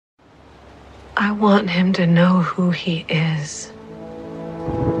I want him to know who he is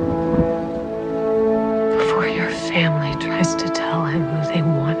before your family tries to tell him who they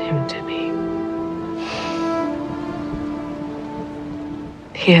want him to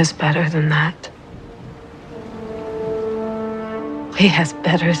be. He is better than that. He has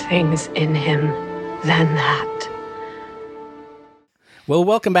better things in him than that. Well,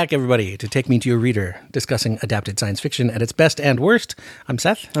 welcome back, everybody, to Take Me to Your Reader, discussing adapted science fiction at its best and worst. I'm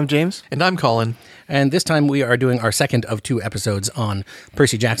Seth. I'm James. And I'm Colin. And this time we are doing our second of 2 episodes on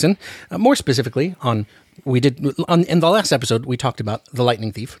Percy Jackson. More specifically, in the last episode, we talked about The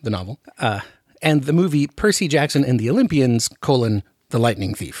Lightning Thief, the novel, and the movie Percy Jackson and the Olympians, The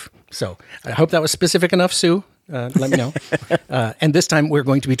Lightning Thief. So I hope that was specific enough, Sue. Let me know. And this time we're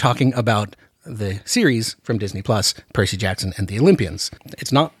going to be talking about the series from Disney Plus, Percy Jackson and the Olympians.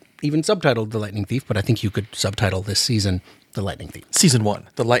 It's not even subtitled The Lightning Thief, but I think you could subtitle this season The Lightning Thief. Season 1,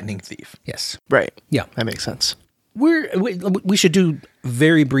 The Lightning Thief. Yes. Right. Yeah. That makes sense. We should do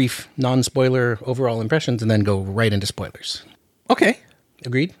very brief, non-spoiler overall impressions and then go right into spoilers. Okay.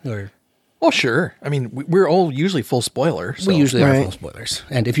 Agreed? Or Well, sure. I mean, we're all usually full spoiler. So. we usually are Right. full spoilers.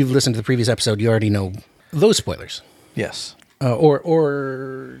 And if you've listened to the previous episode, you already know those spoilers. Yes.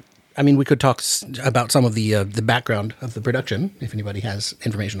 I mean, we could talk about some of the background of the production, if anybody has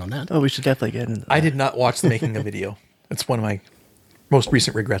information on that. Oh, we should definitely get into that. I did not watch the making of video. It's one of my most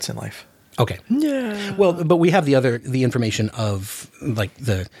recent regrets in life. Okay. Yeah. Well, but we have the information of like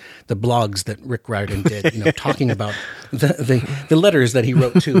the blogs that Rick Riordan did, talking about the letters that he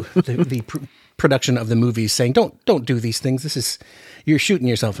wrote to the production of the movies, saying don't do these things. You're shooting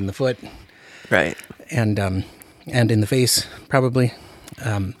yourself in the foot, Right. and in the face probably.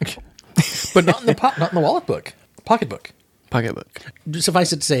 But not in the wallet book, pocketbook. Pocketbook.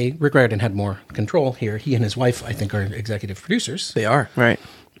 Suffice it to say, Rick Riordan had more control here. He and his wife, I think, are executive producers. They are. Right.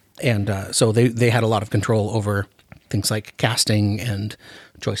 And so they had a lot of control over things like casting and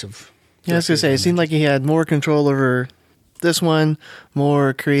choice of... Yeah, I was going to say, it seemed like he had more control over this one,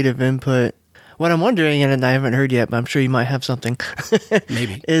 more creative input. What I'm wondering, and I haven't heard yet, but I'm sure you might have something,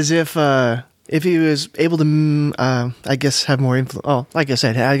 Maybe. is if he was able to, I guess, have more influence. Oh, like I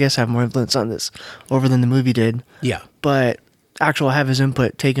said, have more influence on this over than the movie did. Yeah. But have his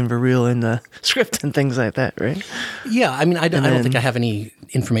input taken for real in the script and things like that, right? Yeah, I mean, I don't think I have any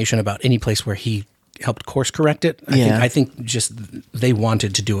information about any place where he helped course correct it. I think just they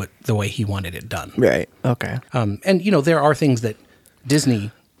wanted to do it the way he wanted it done. Right. Okay. And, there are things that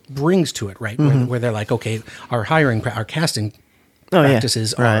Disney brings to it, right? Where they're like, okay, our casting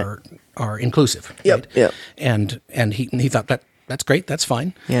practices are inclusive. Yep, Right? yep. And he thought that's great. That's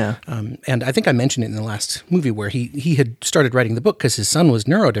fine. Yeah. And I think I mentioned it in the last movie where he had started writing the book because his son was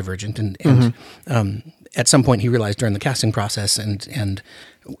neurodivergent, and at some point he realized during the casting process and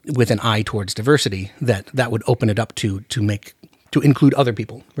with an eye towards diversity that would open it up to include other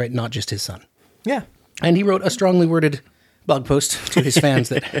people, right? Not just his son. Yeah. And he wrote a strongly worded blog post to his fans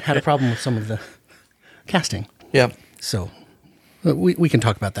that had a problem with some of the casting. Yeah. So we can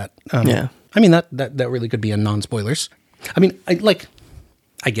talk about that. Yeah. I mean, that really could be a non-spoilers. I mean, I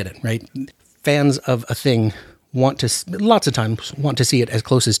get it, right? Fans of a thing lots of times want to see it as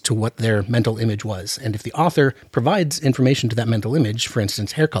closest to what their mental image was. And if the author provides information to that mental image, for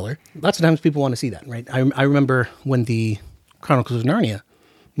instance, hair color, lots of times people want to see that, right? I remember when the Chronicles of Narnia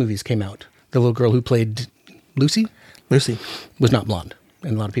movies came out, the little girl who played Lucy was not blonde.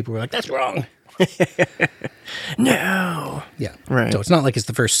 And a lot of people were like, that's wrong. No. Yeah. Right. So it's not like it's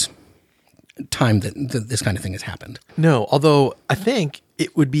the first time that this kind of thing has happened. No, although I think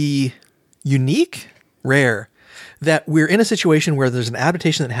it would be unique, rare, that we're in a situation where there's an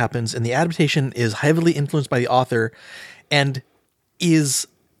adaptation that happens and the adaptation is heavily influenced by the author and is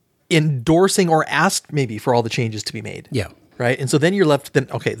endorsing or asked maybe for all the changes to be made. Yeah. Right. And so then you're left, then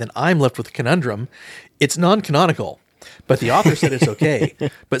I'm left with a conundrum. It's non-canonical, but the author said it's okay.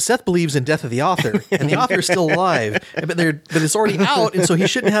 But Seth believes in death of the author, and the author is still alive, but it's already out, and so he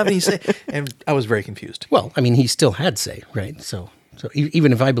shouldn't have any say. And I was very confused. Well, I mean, he still had say, right? So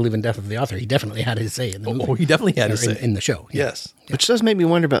even if I believe in death of the author, he definitely had his say in the movie. Oh, he definitely had his say in the show. Yeah. Yes. Which does make me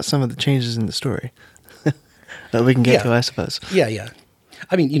wonder about some of the changes in the story that we can get to, I suppose. Yeah.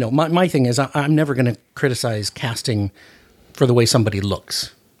 I mean, my thing is I'm never going to criticize casting for the way somebody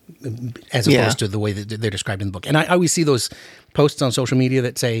looks as opposed to the way that they're described in the book. And I always see those posts on social media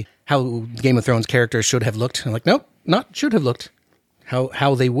that say how Game of Thrones characters should have looked. I'm like, nope, not should have looked.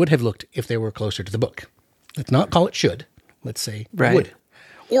 How they would have looked if they were closer to the book. Let's not call it should. Let's say would.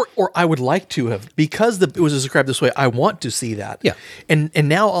 Or I would like to have, because it was described this way, I want to see that. Yeah. And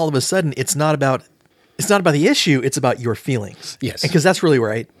now all of a sudden it's not about the issue, it's about your feelings. Yes. Because that's really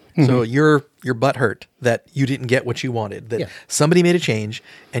right. So your butt hurt that you didn't get what you wanted, that Yeah. somebody made a change,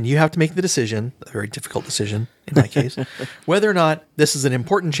 and you have to make the decision, a very difficult decision in my case, whether or not this is an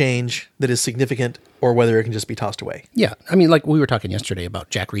important change that is significant or whether it can just be tossed away. Yeah. I mean, like we were talking yesterday about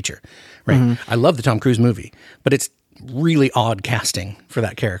Jack Reacher, right? I love the Tom Cruise movie, but it's really odd casting for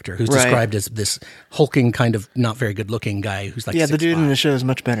that character who's Right. described as this hulking kind of not very good looking guy who's like Yeah, the dude in 6'5". the show is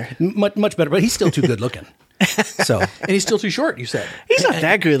much better. Much better, but he's still too good looking. So And he's still too short, you said. He's not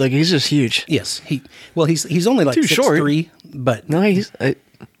that good. Like, he's just huge. yes, he's only like Too short. 6'3", but No, he's yeah,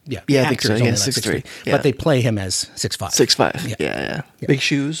 Yeah, the I think actor so. is Yeah, only like 6'3". 6'3". Yeah. But they play him as 6'5". 6'5". Yeah. Yeah. Big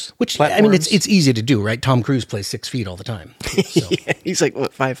shoes. Which platforms. I mean, it's easy to do, right? Tom Cruise plays 6 feet all the time, so Yeah. He's like,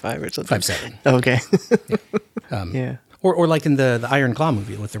 what, 5'5" or something? 5'7". Oh, okay. Yeah. Or like in the Iron Claw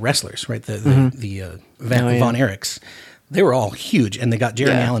movie with the wrestlers, right? The Von Erichs, they were all huge, and they got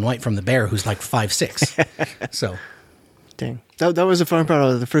Jeremy Yeah. Allen White from The Bear, who's like 5'6". So Dang. That was the fun part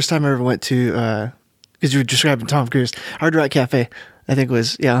of it. The first time I ever went to, because you were describing Tom Cruise, Hard Rock Cafe, I think it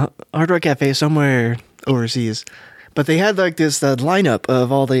was, Hard Rock Cafe somewhere overseas. But they had like this lineup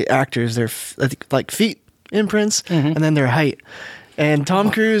of all the actors, their I think, like feet imprints, and then their height. And Tom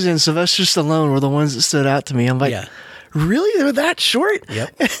Cruise and Sylvester Stallone were the ones that stood out to me. I'm like, Yeah. really? They're that short?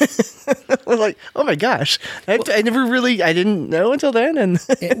 Yep. I was like, oh my gosh. I didn't know until then. And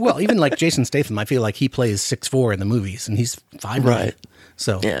Well, even like Jason Statham, I feel like he plays 6'4" in the movies, and he's 5'9". Right.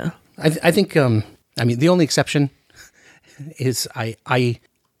 So Yeah. I think I mean the only exception is I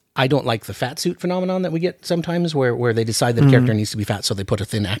don't like the fat suit phenomenon that we get sometimes where they decide that a character needs to be fat, so they put a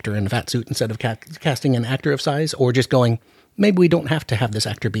thin actor in a fat suit instead of casting an actor of size, or just going, maybe we don't have to have this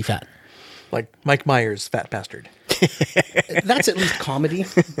actor be fat. Like Mike Myers, fat bastard. That's at least comedy,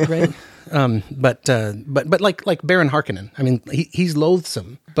 right? But like Baron Harkonnen, I mean, he's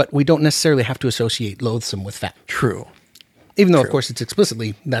loathsome, but we don't necessarily have to associate loathsome with fat. True. Even though, of course, it's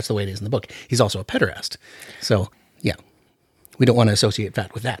explicitly, that's the way it is in the book. He's also a pederast. So, yeah, we don't want to associate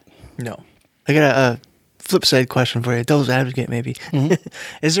fat with that. No. I got a flip side question for you, devil's advocate maybe.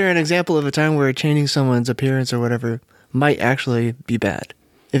 Is there an example of a time where changing someone's appearance or whatever might actually be bad?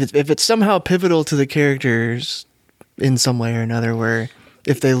 If it's somehow pivotal to the characters in some way or another, where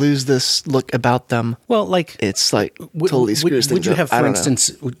if they lose this look about them, Well, like, it's like totally screws things would you up. have, I for don't know.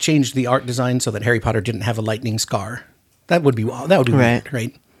 instance, changed the art design so that Harry Potter didn't have a lightning scar? That would be Right. weird,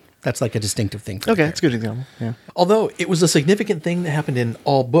 right? That's like a distinctive thing. For Okay, the that's a good example. Yeah. Although it was a significant thing that happened in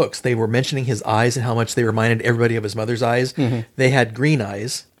all books. They were mentioning his eyes and how much they reminded everybody of his mother's eyes. They had green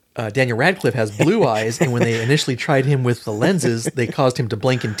eyes. Daniel Radcliffe has blue eyes, and when they initially tried him with the lenses, they caused him to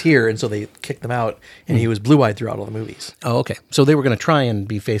blink and tear, and so they kicked them out, and he was blue-eyed throughout all the movies. Oh, okay. So they were going to try and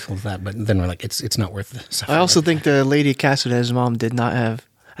be faithful to that, but then we're like, it's not worth the suffering. I also think the lady casted as mom did not have.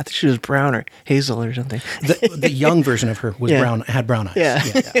 I think she was brown or hazel or something. the young version of her was Yeah. brown, had brown eyes. Yeah.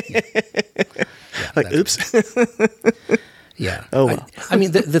 Like, that's- oops. Yeah. Oh, well. I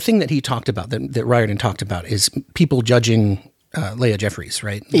mean, the thing that he talked about, that Riordan talked about, is people judging Leia Jeffries,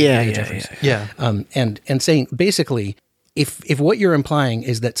 right? Yeah, Leia yeah, Jeffries. Yeah. And saying basically, if what you're implying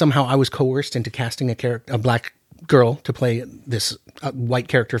is that somehow I was coerced into casting a black girl to play this white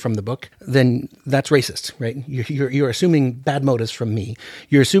character from the book, then that's racist, right? You're assuming bad motives from me.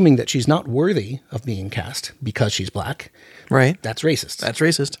 You're assuming that she's not worthy of being cast because she's black. Right. That's racist. That's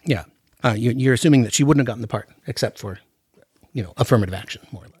racist. Yeah. You're assuming that she wouldn't have gotten the part except for, affirmative action,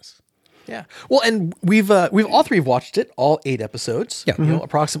 more or less. Yeah. Well, and we've all three watched it, all 8 episodes. Yeah.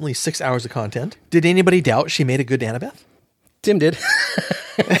 Approximately 6 hours of content. Did anybody doubt she made a good Annabeth? Tim did.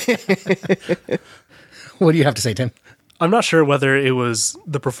 What do you have to say, Tim? I'm not sure whether it was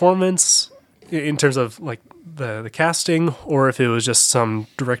the performance in terms of like the casting, or if it was just some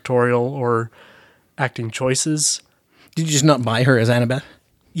directorial or acting choices. Did you just not buy her as Annabeth?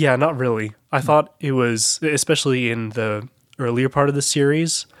 Yeah, not really. I thought it was, especially in the earlier part of the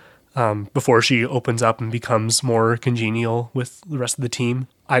series, before she opens up and becomes more congenial with the rest of the team.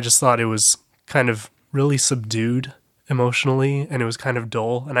 I just thought it was kind of really subdued emotionally, and it was kind of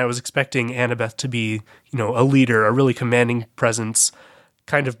dull. And I was expecting Annabeth to be, a leader, a really commanding presence,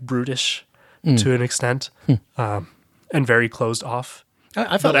 kind of brutish to an extent, and very closed off.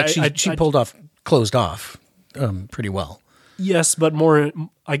 I felt But like she pulled off closed off pretty well. Yes, but more,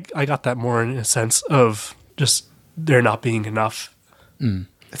 I got that more in a sense of just there not being enough.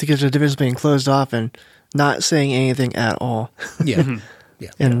 I think there's a difference between closed off and not saying anything at all. Yeah. Yeah.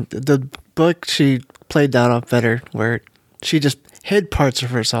 In the book, she played that off better, where she just hid parts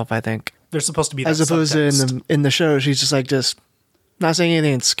of herself, I think. There's supposed to be that As opposed to subtext. in the show, she's just not saying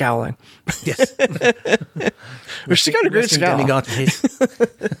anything and scowling. Yes. Or she got a great Resting scowl. demigod face.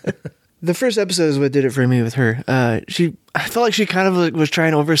 The first episode is what did it for me with her. I felt like she kind of was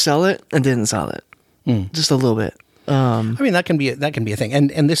trying to oversell it and didn't sell it. Just a little bit. I mean, that can be a thing.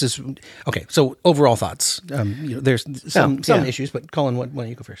 And this is okay. So overall thoughts. There's some issues, but Colin, why don't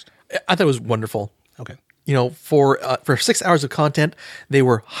you go first? I thought it was wonderful. Okay. For 6 hours of content, they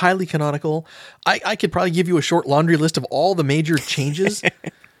were highly canonical. I could probably give you a short laundry list of all the major changes,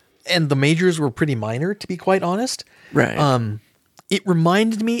 and the majors were pretty minor, to be quite honest. Right. It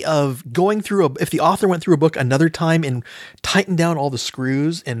reminded me of going through if the author went through a book another time and tightened down all the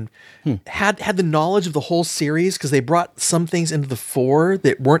screws and had the knowledge of the whole series, because they brought some things into the fore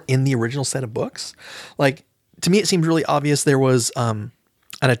that weren't in the original set of books. Like, to me, it seemed really obvious there was an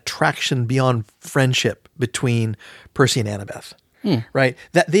attraction beyond friendship between Percy and Annabeth, right?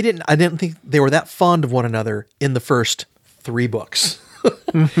 That I didn't think they were that fond of one another in the first 3 books.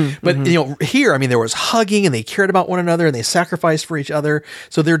 But here, I mean, there was hugging and they cared about one another and they sacrificed for each other.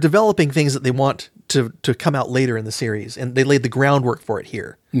 So they're developing things that they want to come out later in the series, and they laid the groundwork for it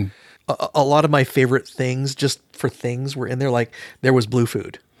here. A lot of my favorite things, just for things, were in there. Like, there was blue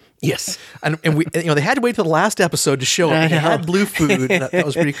food. Yes. And we, they had to wait till the last episode to show it. They had blue food. And that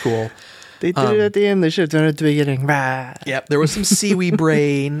was pretty cool. They did it at the end. They should have done it at the beginning. Yep. There was some seaweed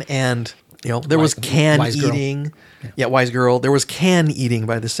brain, and there was can eating. Yeah, wise girl. There was can eating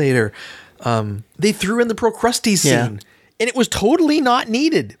by the satyr. They threw in the Procrustes scene, and it was totally not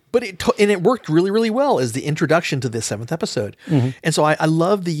needed, but it worked really, really well as the introduction to the 7th episode. And so I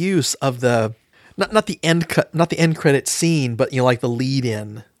love the use of the not the end credit scene, but like the lead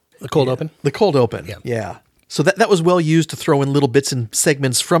in, the cold open. The cold open. Yeah. So that was well used to throw in little bits and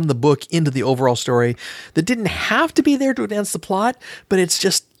segments from the book into the overall story that didn't have to be there to advance the plot, but it's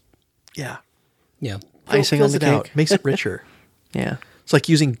just yeah. Icing on the cake. Makes it richer. Yeah. It's like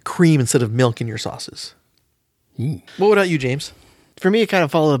using cream instead of milk in your sauces. What about you, James? For me, it kind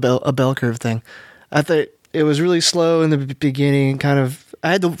of followed a bell curve thing. I thought it was really slow in the beginning.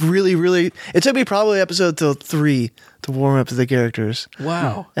 I had to really. It took me probably episode till 3 to warm up to the characters.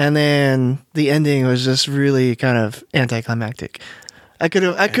 Wow. And then the ending was just really kind of anticlimactic. I could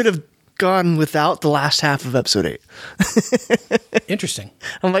have gone without the last half of episode 8. Interesting.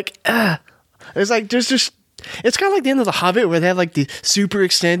 I'm like, it's like there's just. It's kind of like the end of The Hobbit, where they have like the super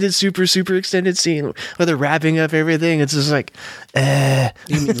extended scene where they're wrapping up everything. It's just like,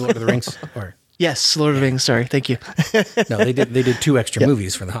 You mean Lord of the Rings? Or yes, Lord of the Rings. Sorry, thank you. no, they did 2 extra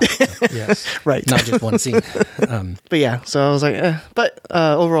movies for the Hobbit. So. Yes. Right, Not just one scene. but yeah. So I was like, but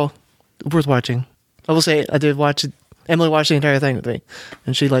overall, worth watching. I will say I did watch it. Emily watched the entire thing with me,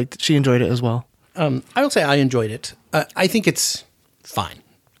 and she enjoyed it as well. I will say I enjoyed it. I think it's fine.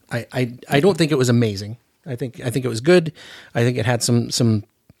 I don't think it was amazing. I think it was good. I think it had some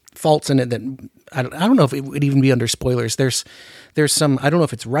faults in it that I don't know if it would even be under spoilers. There's some, I don't know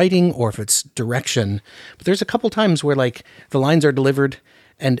if it's writing or if it's direction, but there's a couple times where like the lines are delivered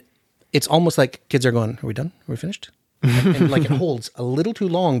and it's almost like kids are going, "Are we done? Are we finished?" and like it holds a little too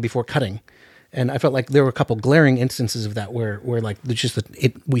long before cutting. And I felt like there were a couple glaring instances of that where like we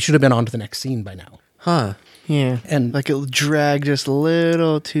should have been on to the next scene by now. Huh. Yeah. And like it dragged just a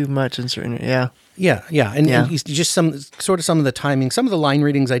little too much in certain. Yeah. Yeah. And he's just some of the timing, some of the line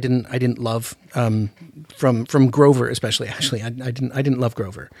readings I didn't love, from Grover especially. Actually, I didn't love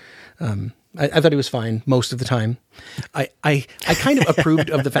Grover. I thought he was fine most of the time. I kind of approved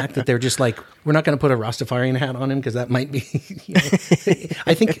of the fact that they're just like, we're not going to put a Rastafarian hat on him because that might be.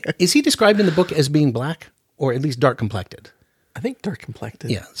 I think, is he described in the book as being black or at least dark complected? I think dark complected.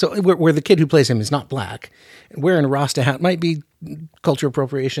 Yeah. So where the kid who plays him is not black, wearing a Rasta hat might be culture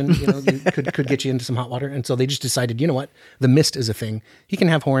appropriation. Could get you into some hot water. And so they just decided, you know what, the mist is a thing. He can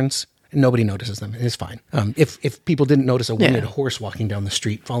have horns. And nobody notices them. It's fine. If people didn't notice a winged horse walking down the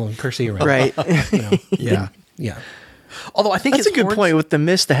street following Percy around, right? Yeah. Although I think that's a good point. With the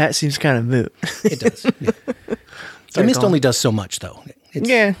mist, the hat seems kind of moot. It does. Yeah. The mist only does so much, though.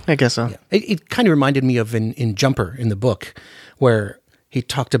 Yeah, I guess so. Yeah. It kind of reminded me of in Jumper in the book, where he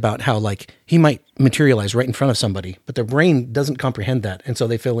talked about how like he might materialize right in front of somebody, but their brain doesn't comprehend that, and so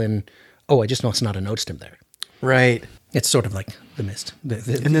they fill in, "Oh, I just must not have noticed him there." Right. It's sort of like the mist.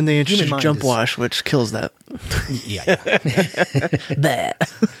 And then they introduce jump wash, which kills that. Yeah.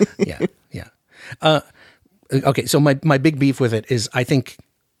 Okay, so my big beef with it is I think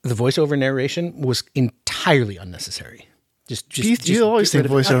the voiceover narration was entirely unnecessary. You always get think rid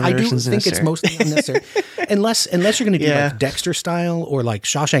of it. voiceover I do narration's think it's necessary. mostly unnecessary, unless you're going to do Yeah. like Dexter style or like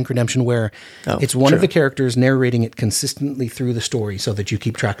Shawshank Redemption, where Oh, it's one true. of the characters narrating it consistently through the story, so that you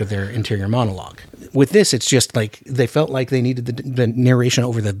keep track of their interior monologue. With this, it's just like they felt like they needed the narration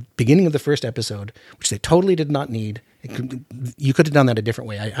over the beginning of the first episode, which they totally did not need. You could have done that a different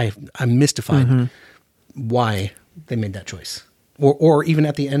way. I'm mystified why they made that choice, or even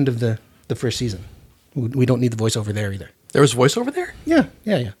at the end of the first season, we don't need the voiceover there either. There was voiceover there? Yeah.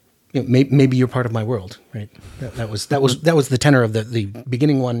 You know, maybe you're part of my world, right? That was the tenor of the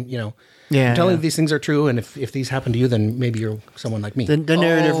beginning one. You know, Yeah, I'm telling yeah. you these things are true, and if these happen to you, then maybe you're someone like me. The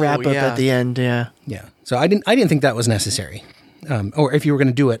narrative wrap up yeah. at the end, yeah. Yeah. So I didn't think that was necessary. Or if you were going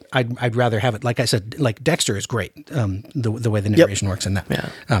to do it, I'd rather have it. Like I said, like Dexter is great. The way the narration works in that.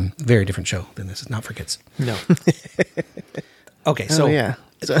 Yeah. Very different show than this. It's not for kids. No. Okay. So yeah.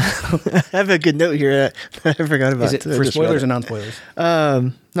 So, I have a good note here that I forgot about. is it I for just spoilers read or it.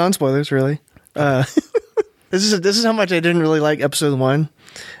 non-spoilers? Non-spoilers, really. This is how much I didn't really like episode 1.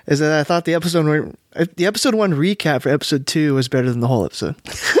 Is that I thought the episode 1 recap for episode 2 was better than the whole episode.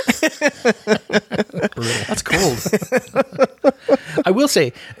 That's cold. I will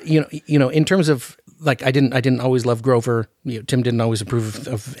say, you know, in terms of like, I didn't always love Grover. You know, Tim didn't always approve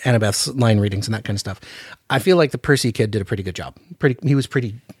of Annabeth's line readings and that kind of stuff. I feel like the Percy kid did a pretty good job. He was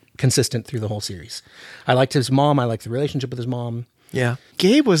pretty consistent through the whole series. I liked his mom. I liked the relationship with his mom. Yeah.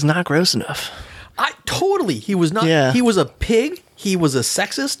 Gabe was not gross enough. He was not. Yeah. He was a pig. He was a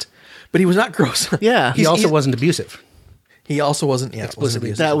sexist, but he was not gross. Yeah. He also wasn't abusive. He also wasn't. Yeah, Explicitly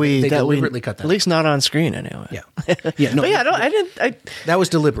wasn't that we They that we deliberately cut that at least not on screen anyway. Yeah. Yeah. No. But yeah, I That was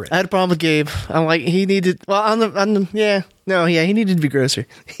deliberate. I had a problem with Gabe. I'm like, he needed, well, on the he needed to be grosser.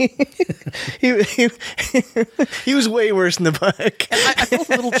 he was way worse in the book. I felt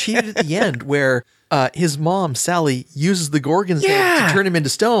a little cheated at the end where his mom, Sally, uses the Gorgon's head to turn him into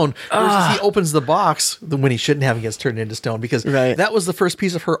stone versus he opens the box when he shouldn't have, he gets turned into stone because Right. that was the first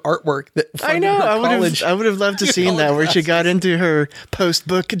piece of her artwork that I funded know. her I would have loved to seen that where she got into her post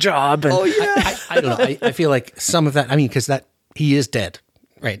book job. And, Oh, yeah. I don't know. I feel like some of that. I mean, because he is dead,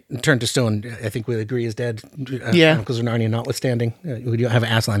 right? Turned to stone. I think we agree is dead. Yeah. Chronicles of Narnia notwithstanding, we don't have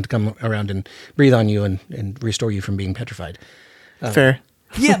Aslan to come around and breathe on you and restore you from being petrified. Fair.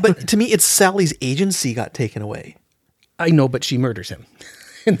 Yeah, but to me, it's Sally's agency got taken away. I know, but she murders him.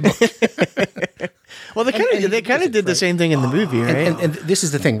 Well, they kind of did the same thing in the movie, right? And this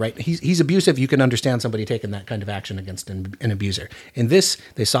is the thing, right? He's abusive. You can understand somebody taking that kind of action against an abuser. In this,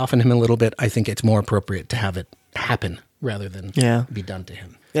 they soften him a little bit. I think it's more appropriate to have it happen rather than be done to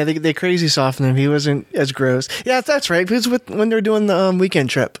him. Yeah, they crazy softened him. He wasn't as gross. Yeah, that's right. Because when they were doing the weekend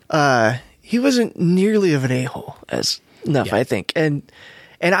trip, he wasn't nearly of an a-hole as enough, I think. And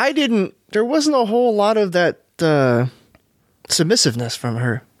I didn't. There wasn't a whole lot of that submissiveness from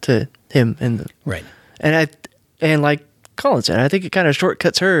her to him in the Right. And like Colin said, I think it kind of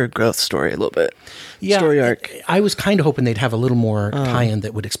shortcuts her growth story a little bit. Yeah, Story arc. I was kind of hoping they'd have a little more tie-in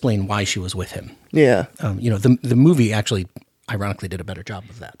that would explain why she was with him. Yeah. You know, the movie actually, ironically, did a better job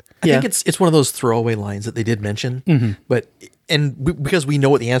of that. I think it's one of those throwaway lines that they did mention, but because we know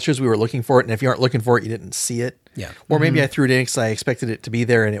what the answer is, we were looking for it, and if you aren't looking for it, you didn't see it. Yeah. Or maybe I threw it in because I expected it to be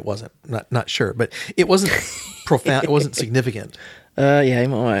there and it wasn't. Not sure, but it wasn't profound. It wasn't significant. Yeah,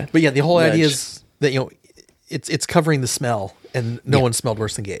 I'm all right. But yeah, the whole idea Nudge. is that it's covering the smell, and no one smelled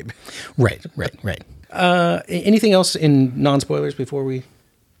worse than Gabe. Right. Anything else in non-spoilers before we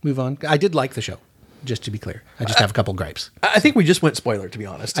move on? I did like the show, just to be clear. I just have a couple gripes. I think we just went spoiler, to be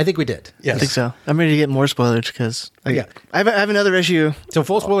honest. I think we did. Yes. I think so. I'm ready to get more spoilers because I have another issue So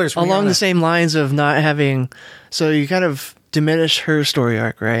full spoilers from along here the same lines of not having. So you kind of diminish her story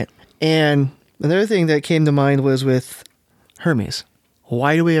arc, right? And another thing that came to mind was with Hermes.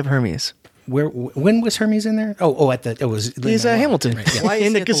 Why do we have Hermes? When was Hermes in there? It was He's at Hamilton. Right, yeah. Why is in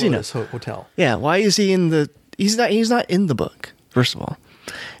he the at casino. Lotus Hotel? Yeah, why is he in the? He's not in the book. First of all,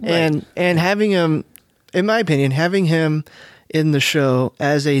 and having him, in my opinion, having him in the show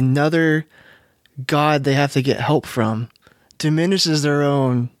as another god they have to get help from diminishes their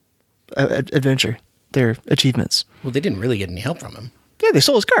own adventure, their achievements. Well, they didn't really get any help from him. Yeah, they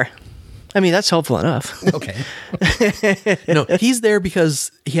stole his car. I mean, that's helpful enough. Okay. No, he's there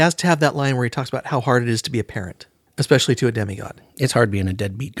because he has to have that line where he talks about how hard it is to be a parent, especially to a demigod. It's hard being a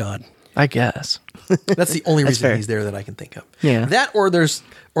deadbeat god. I guess. That's the only reason fair. he's there that I can think of. Yeah. That or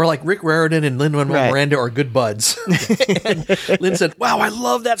like Rick Riordan and Lin-Manuel Right. Miranda are good buds. And Lynn said, "Wow, I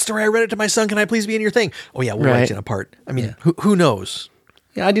love that story. I read it to my son. Can I please be in your thing?" Oh yeah, we'll write Right. you apart. I mean, who knows?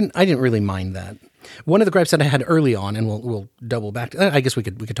 Yeah, I didn't really mind that. One of the gripes that I had early on, and we'll double back. I guess we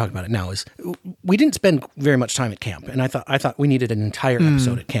could talk about it now. Is we didn't spend very much time at camp, and I thought we needed an entire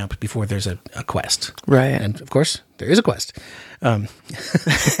episode at camp before there's a quest. Right. And of course there is a quest.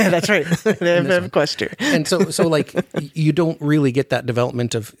 That's right. They have a quest here. And so like you don't really get that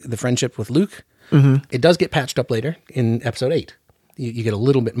development of the friendship with Luke. It does get patched up later in episode 8. You get a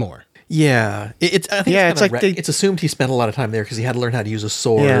little bit more. Yeah, I think it's like it's assumed he spent a lot of time there because he had to learn how to use a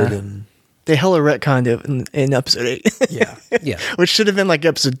sword. Yeah. And they hella retconned it in episode 8. yeah, Yeah. Which should have been like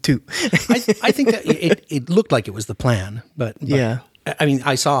episode 2. I think that it looked like it was the plan, but Yeah. I mean,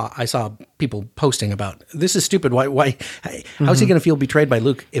 I saw people posting about this is stupid. Why? How's he going to feel betrayed by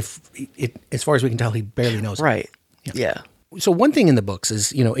Luke if, as far as we can tell, he barely knows him? Right. Yeah. So one thing in the books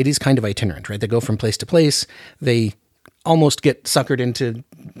is, it is kind of itinerant, right? They go from place to place. They almost get suckered into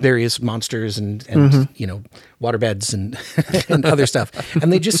various monsters and waterbeds and and other stuff,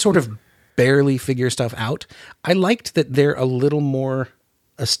 and they just sort of barely figure stuff out. I liked that they're a little more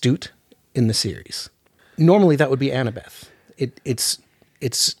astute in the series. Normally, that would be Annabeth.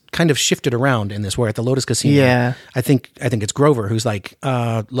 It's kind of shifted around in this, where at the Lotus Casino, Yeah. I think it's Grover who's like,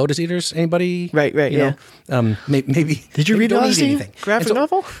 Lotus Eaters, anybody? Right, You know? Maybe. Did you read don't eat Odyssey? anything. Graphic And so,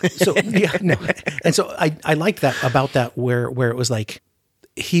 novel? So yeah, no. And so I liked that about that, where it was like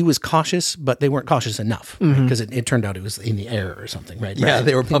he was cautious, but they weren't cautious enough because it turned out it was in the air or something, right? yeah, Right.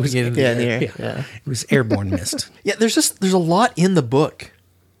 they were pumping it in the Yeah, air. in the air. Yeah. Yeah. It was airborne mist. Yeah, there's a lot in the book.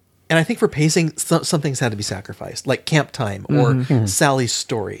 And I think for pacing, some things had to be sacrificed, like camp time or Sally's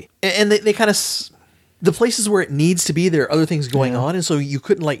story. And they kind of, the places where it needs to be, there are other things going on. And so you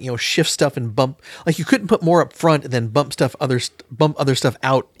couldn't shift stuff and bump, you couldn't put more up front and then bump other stuff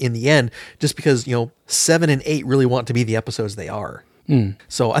out in the end, just because, 7 and 8 really want to be the episodes they are.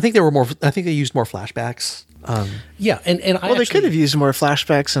 So I think they used more flashbacks. Yeah, and They could have used more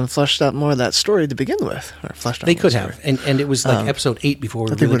flashbacks and fleshed out more of that story to begin with. Or fleshed out They more could story. have, and it was like episode 8 before we I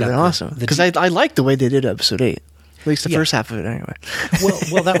think really would have got been awesome. Because I liked the way they did episode 8. At least the first half of it, anyway.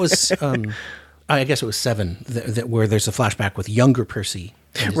 well, that was I guess it was 7 where there's a flashback with younger Percy.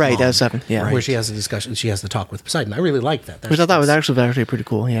 and his Right, mom, that was 7, yeah. where she has a discussion. She has the talk with Poseidon. I really like that. Which I thought was actually pretty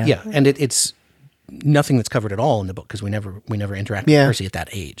cool, yeah. Yeah, and it's nothing that's covered at all in the book because we never interact Yeah. with Percy at that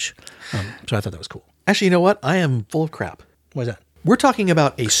age. So I thought that was cool. Actually, you know what? I am full of crap. What is that? We're talking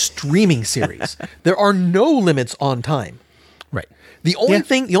about a streaming series. There are no limits on time. Right. The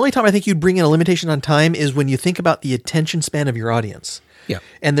only time I think you'd bring in a limitation on time is when you think about the attention span of your audience. Yeah.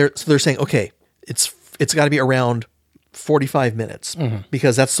 And they're saying, okay, it's got to be around 45 minutes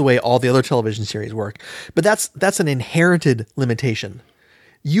because that's the way all the other television series work. But that's an inherited limitation.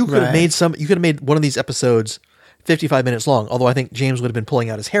 You could have made one of these episodes 55 minutes long, although I think James would have been pulling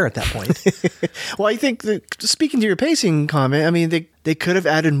out his hair at that point. Well, I think speaking to your pacing comment, I mean, they could have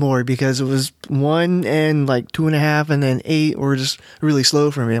added more because it was 1 and 2.5 and then 8 were just really slow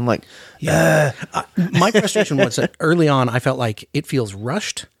for me. I'm like, My frustration was that early on I felt like it feels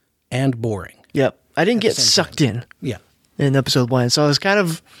rushed and boring. yep. I didn't get sucked in Yeah. episode 1. So I was kind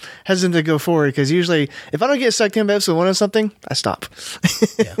of hesitant to go forward because usually if I don't get sucked in by episode 1 of something, I stop.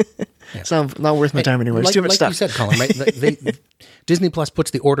 Yeah. It's not worth my time anymore. It's too much like stuff. you said, Colin, right? Disney Plus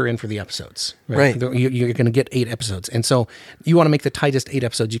puts the order in for the episodes. Right. You're going to get 8 episodes. And so you want to make the tightest 8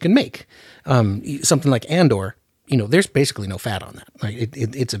 episodes you can make. Something like Andor, there's basically no fat on that. Like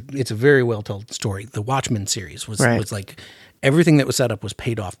it's a very well told story. The Watchmen series was like everything that was set up was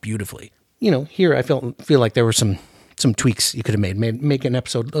paid off beautifully. Here I feel like there were some tweaks you could have made. Make an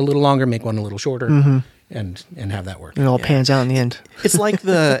episode a little longer, make one a little shorter, and have that work. It all pans out in the end. It's like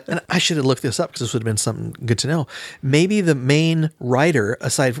and I should have looked this up because this would have been something good to know. Maybe the main writer,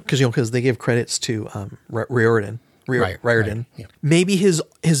 aside from, because they give credits to Riordan. Yeah. Maybe his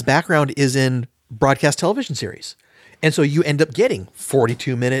background is in broadcast television series. And so you end up getting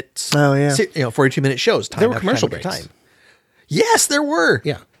 42 minutes. Oh, yeah. 42-minute shows. Time There were after commercial time after breaks. time. Yes, there were.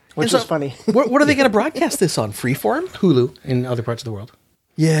 Yeah. Which was funny. What are they going to broadcast this on? Freeform? Hulu in other parts of the world.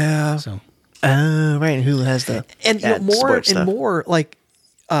 Yeah. So Oh, right. And Hulu has the And more sports and stuff. more,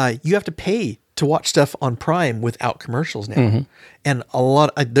 you have to pay to watch stuff on Prime without commercials now. And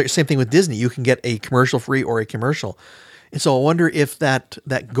same thing with Disney. You can get a commercial free or a commercial. And so I wonder if that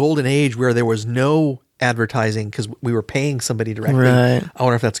golden age where there was no advertising because we were paying somebody directly, Right. I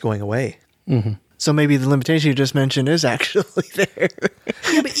wonder if that's going away. So maybe the limitation you just mentioned is actually there.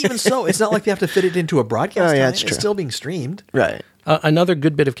 Yeah, but even so, it's not like they have to fit it into a broadcast Oh, yeah, time. that's true. It's still being streamed. Right. another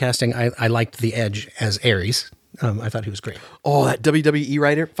good bit of casting, I liked The Edge as Ares. I thought he was great. Oh, that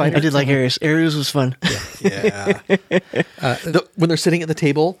WWE fighter. I did like Ares. Ares was fun. Yeah. When they're sitting at the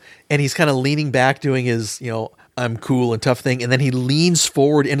table and he's kind of leaning back doing his, I'm cool and tough thing. And then he leans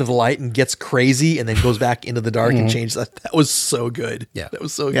forward into the light and gets crazy and then goes back into the dark and changes. That was so good. Yeah. That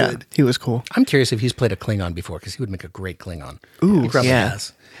was so Yeah, good. he was cool. I'm curious if he's played a Klingon before, because he would make a great Klingon. Ooh, he probably yeah.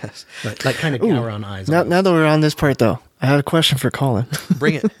 has. Like kind of Gowron eyes. Now that we're on this part, though, I had a question for Colin.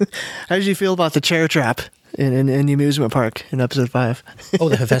 Bring it. How did you feel about the chair trap in the amusement park in episode 5? Oh,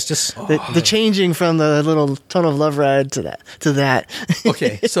 the Hephaestus. The changing from the little Tunnel of Love ride to that.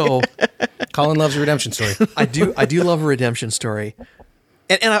 Okay, so Colin loves a redemption story. I do love a redemption story,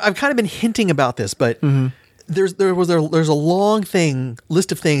 and I've kind of been hinting about this, but there's a long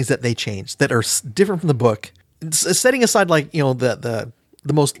list of things that they changed that are different from the book. Setting aside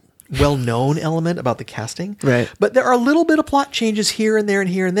the most well-known element about the casting, Right. But there are a little bit of plot changes here and there and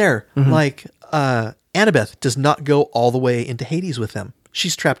here and there. Like Annabeth does not go all the way into Hades with them.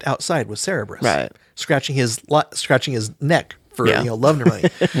 She's trapped outside with Cerberus, Right. scratching his neck for Yeah. love pneumonia,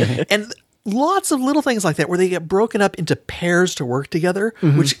 and lots of little things like that where they get broken up into pairs to work together,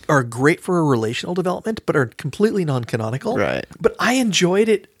 which are great for a relational development, but are completely non-canonical. Right. But I enjoyed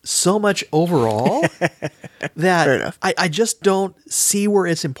it so much overall Fair that enough. I just don't see where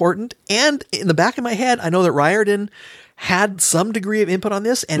it's important. And in the back of my head, I know that Riordan had some degree of input on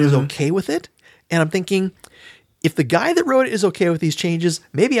this and is okay with it. And I'm thinking, if the guy that wrote it is okay with these changes,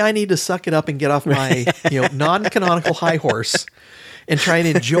 maybe I need to suck it up and get off my non-canonical high horse and try and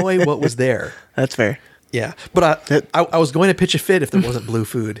enjoy what was there. That's fair. Yeah, but I was going to pitch a fit if there wasn't blue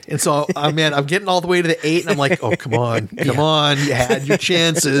food, and so I'm getting all the way to the 8, and I'm like, oh come on, you had your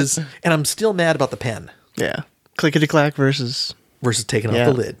chances, and I'm still mad about the pen Yeah. Clickety clack versus. taking off Yeah.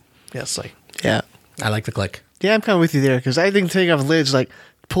 the lid. Yes, Yeah. I like the click. Yeah, I'm kind of with you there because I think taking off lids like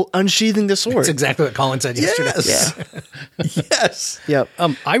unsheathing the sword. That's exactly what Colin said yesterday. yes, yes. Yep.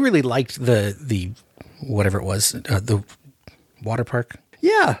 I really liked the whatever it was, the water park.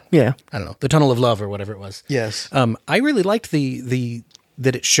 Yeah. Yeah. I don't know, the Tunnel of Love or whatever it was. Yes. I really liked the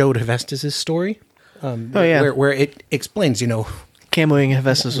that it showed Hephaestus' story. Oh yeah. Where it explains, Camoing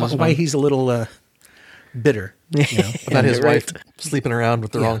Hephaestus was why fun. he's a little bitter. About his right. wife sleeping around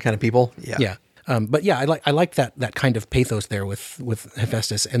with the wrong kind of people. Yeah. Yeah. But yeah, I like that kind of pathos there with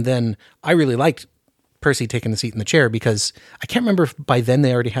Hephaestus. And then I really liked Percy taking the seat in the chair because I can't remember if by then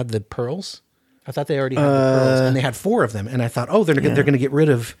they already had the pearls. I thought they already had the pearls, and they had 4 of them. And I thought, oh, they're going to get rid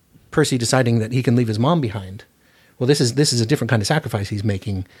of Percy deciding that he can leave his mom behind. Well, this is a different kind of sacrifice he's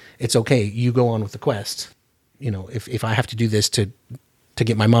making. It's okay. You go on with the quest. If I have to do this to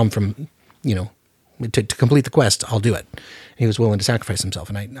get my mom from, to complete the quest, I'll do it. He was willing to sacrifice himself,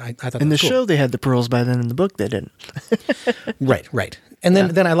 and I thought that In the was cool. show, they had the pearls by then. In the book, they didn't. Right. And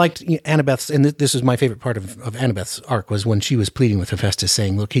then I liked Annabeth's, and this was my favorite part of Annabeth's arc was when she was pleading with Hephaestus,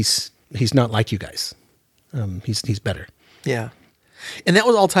 saying, "Look, he's not like you guys. He's better." Yeah. And that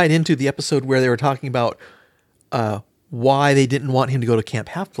was all tied into the episode where they were talking about why they didn't want him to go to Camp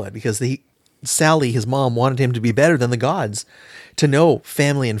Half-Blood, because Sally, his mom, wanted him to be better than the gods, to know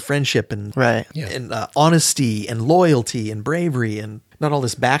family and friendship and Right. Yeah. and honesty and loyalty and bravery and not all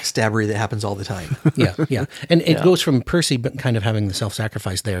this backstabbery that happens all the time. Yeah. And it goes from Percy kind of having the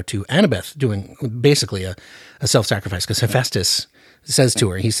self-sacrifice there to Annabeth doing basically a self-sacrifice, because Hephaestus says to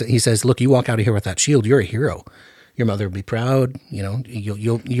her, he says, "Look, you walk out of here with that shield, you're a hero. Your mother will be proud.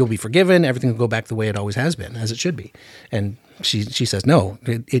 You'll be forgiven. Everything will go back the way it always has been, as it should be." And she says, "No,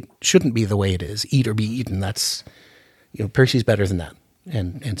 it shouldn't be the way it is. Eat or be eaten. That's Percy's better than that."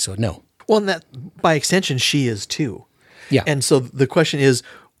 And so no. Well, and that by extension, she is too. Yeah. And so the question is,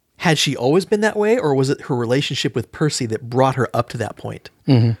 had she always been that way, or was it her relationship with Percy that brought her up to that point?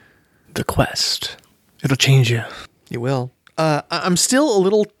 The quest. It'll change you. It will. I'm still a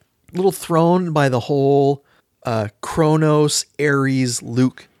little thrown by the whole Kronos, Ares,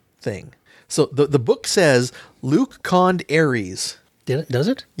 Luke thing. So the book says Luke conned Ares. Does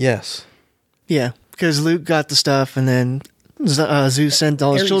it? Yes. Yeah, because Luke got the stuff, and then Zeus sent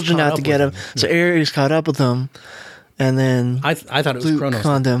all his Ares children caught out up to get him. with him. So Ares caught up with him, and then I thought it was Luke Kronos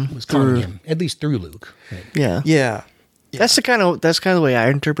conned that him was conning through- him, at least through Luke. Right. yeah, Yeah. That's kind of the way I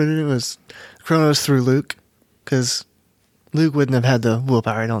interpreted it, was Kronos through Luke, because Luke wouldn't have had the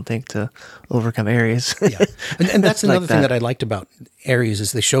willpower, I don't think, to overcome Ares. Yeah, and that's Like another thing that. that I liked about Ares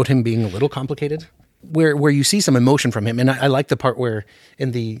is they showed him being a little complicated, where you see some emotion from him, and I like the part where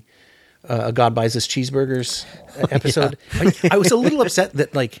in the a God buys us cheeseburgers episode. I was a little upset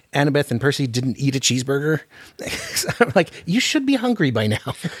that like Annabeth and Percy didn't eat a cheeseburger. I'm like, you should be hungry by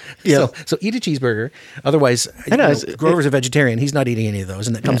now. Yeah. So eat a cheeseburger. Otherwise, Grover's a vegetarian. He's not eating any of those,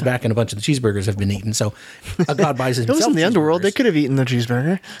 and that comes back and a bunch of the cheeseburgers have been eaten. So a God buys himself. It was in the underworld. They could have eaten the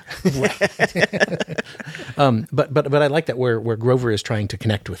cheeseburger. But I like that where Grover is trying to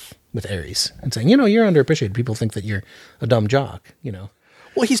connect with Ares and saying, you're underappreciated. People think that you're a dumb jock.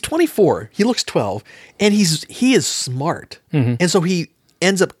 Well, he's 24. He looks 12, and he is smart, and so he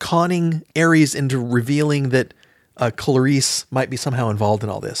ends up conning Ares into revealing that Clarice might be somehow involved in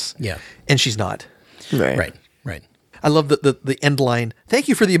all this. Yeah, and she's not. Right. I love the end line. Thank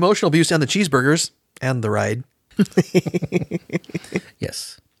you for the emotional abuse and the cheeseburgers and the ride.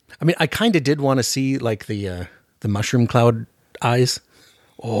 Yes, I mean, I kind of did want to see like the mushroom cloud eyes.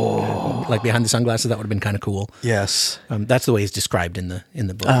 Oh, like behind the sunglasses, that would have been kind of cool. Yes, that's the way he's described in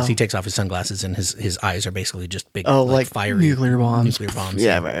the book. He takes off his sunglasses and his eyes are basically just big, like fiery nuclear bombs.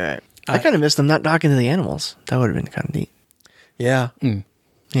 Yeah, right. I kind of missed them not talking to the animals. That would have been kind of neat. Yeah,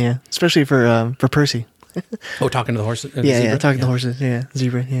 yeah, especially for Percy. Talking to the horses. Yeah, talking to the horses. Yeah,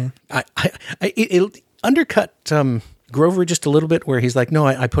 zebra. Yeah, it undercut Grover just a little bit, where he's like, "No,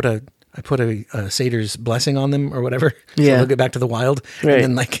 I put a satyr's blessing on them or whatever. So they'll get back to the wild." Right. And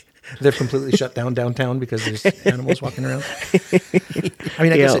then like they're completely shut down downtown because there's animals walking around. I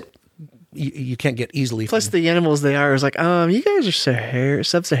mean, I guess you can't get easily. Plus the animals they are is like, you guys are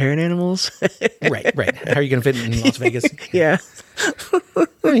sub-Saharan animals. Right. How are you going to fit in Las Vegas? Yeah.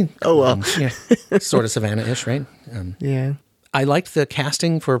 I mean, oh well. Yeah. Sort of Savannah-ish, right? Yeah. I liked the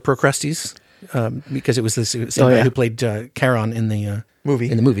casting for Procrustes because it was the same guy who played Charon in the movie.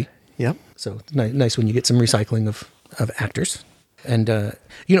 In the movie. Yep. So nice when you get some recycling of actors. And,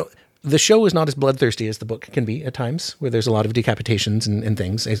 the show is not as bloodthirsty as the book can be at times, where there's a lot of decapitations and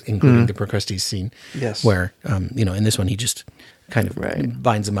things, including the Procrustes scene. Yes. Where, in this one, he just kind of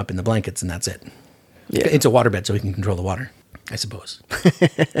binds them up in the blankets and that's it. Yeah. It's a waterbed so he can control the water, I suppose.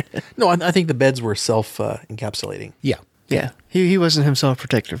 No, I think the beds were self-encapsulating. Yeah. Yeah. He wasn't himself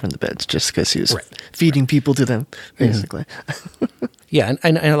protected from the beds just because he was feeding people to them, basically. Mm-hmm. Yeah,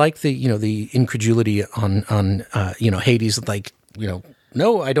 and I like the incredulity on Hades, like,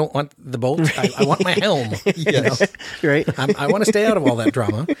 no, I don't want the bolt. I want my helm. Right. I want to stay out of all that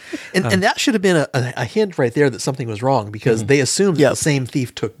drama. And that should have been a hint right there that something was wrong because they assumed that the same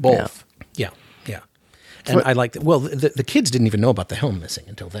thief took both. Yeah. And I like that. Well, the kids didn't even know about the helm missing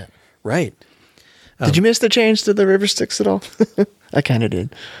until then. Right. Did you miss the change to the river sticks at all? I kind of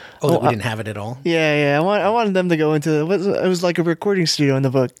did. Oh, that we didn't have it at all? Yeah. I wanted them to go into it was like a recording studio in the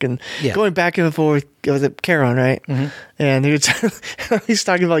book and going back and forth with Charon, right? Mm-hmm. And he's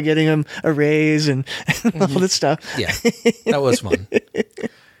talking about getting him a raise and all this stuff. Yeah, that was fun.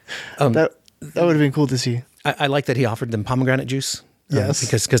 That would have been cool to see. I like that he offered them pomegranate juice. Yes,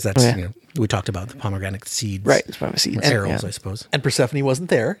 because that's we talked about the pomegranate seeds, right? It's probably seeds, arrows, I suppose. And Persephone wasn't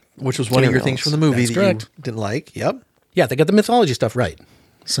there, which was one of your things from the movie that you didn't like. Yep. Yeah, they got the mythology stuff right,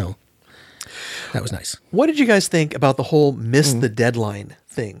 so that was nice. What did you guys think about the whole miss the deadline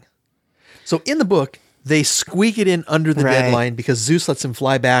thing? So in the book, they squeak it in under the deadline because Zeus lets him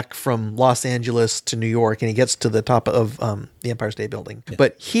fly back from Los Angeles to New York, and he gets to the top of the Empire State Building. Yeah.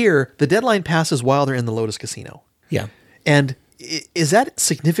 But here, the deadline passes while they're in the Lotus Casino. Yeah, and is that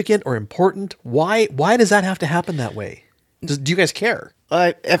significant or important? Why does that have to happen that way? Do you guys care?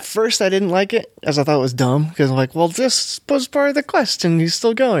 At first, I didn't like it, as I thought it was dumb, because I'm like, well, this was part of the quest, and he's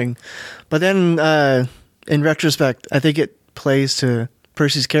still going. But then, in retrospect, I think it plays to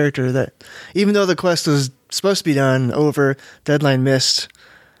Percy's character that even though the quest was supposed to be done over, deadline missed,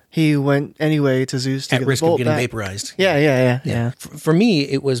 he went anyway to Zeus to at get risk the bolt of getting back. vaporized. Yeah. For me,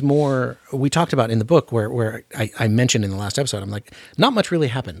 it was more. We talked about in the book where I mentioned in the last episode. I'm like, not much really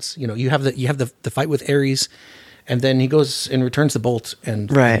happens. You have the fight with Ares, and then he goes and returns the bolt, and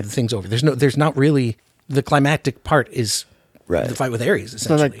the thing's over. There's not really the climactic part is the fight with Ares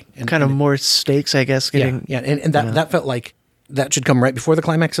essentially. So like more stakes, I guess. And that felt like that should come right before the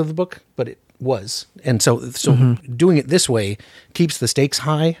climax of the book, but it was. And so doing it this way keeps the stakes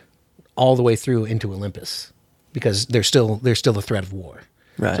high all the way through into Olympus because there's still a threat of war.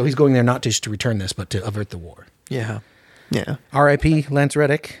 Right. So he's going there not just to return this, but to avert the war. Yeah. Yeah. R.I.P. Lance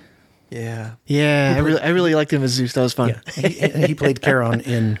Reddick. Yeah. Yeah. I really liked him as Zeus. That was fun. Yeah. And he played Charon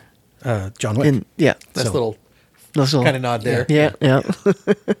in John Wick. That's little kind of nod there. Yeah.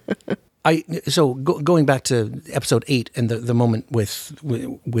 Going back to episode 8 and the moment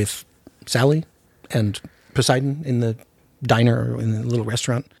with Sally and Poseidon in the diner or in the little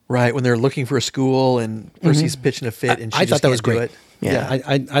restaurant. Right, when they're looking for a school and Percy's pitching a fit and she I just thought that was can't do great. it.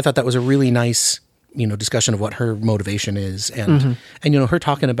 Yeah. I thought that was a really nice, discussion of what her motivation is, and her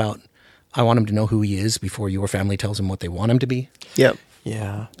talking about, I want him to know who he is before your family tells him what they want him to be. Yep.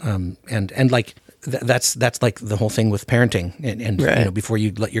 Yeah. And like that's like the whole thing with parenting, and Right. before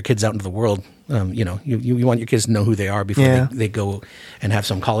you let your kids out into the world, you want your kids to know who they are before they go and have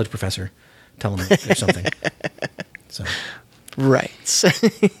some college professor tell them or something. So Right.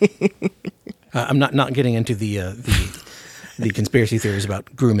 I'm not getting into the conspiracy theories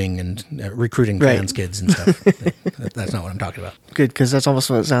about grooming and recruiting Right. trans kids and stuff. That's not what I'm talking about. Good, because that's almost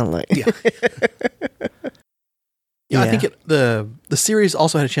what it sounded like. Yeah. Yeah, I think the series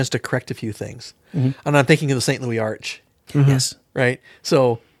also had a chance to correct a few things. And I'm thinking of the St. Louis Arch, Yes. right?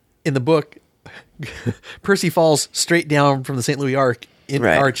 So in the book, Percy falls straight down from the St. Louis Arch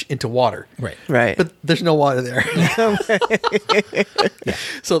into water. Right. Right. But there's no water there.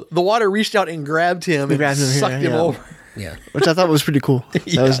 So the water reached out and grabbed him and grabbed him here, sucked him yeah. over. Yeah. Which I thought was pretty cool. That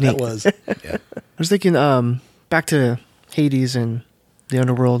was neat. That was. Yeah. I was thinking, back to Hades and the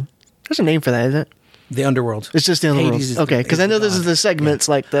underworld. There's a name for that, isn't it? The underworld. It's just the underworld. Hades is Okay, the- because I know this is God. the segments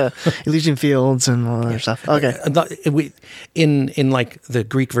like the Elysian Fields and all that other stuff. Okay. In like the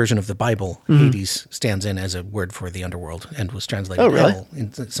Greek version of the Bible, Hades stands in as a word for the underworld and was translated Oh, really? hell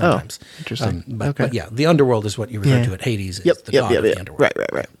sometimes. interesting. But yeah, the underworld is what you refer Yeah. to at Hades as Yep. the Yep. god Yep. of the Yep. underworld.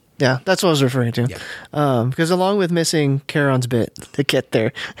 Right. Yeah, that's what I was referring to. Yeah. Because along with missing Charon's bit to get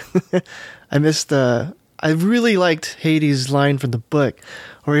there, I really liked Hades' line from the book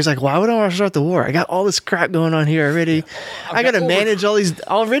where he's like, why would I want to start the war? I got all this crap going on here already. I got to manage all these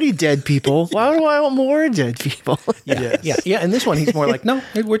already dead people. Why do I want more dead people? Yeah. And this one, he's more like, no,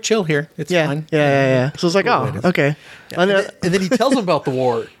 we're chill here. It's fine. Yeah. So it's like, oh, okay. And then- And then he tells him about the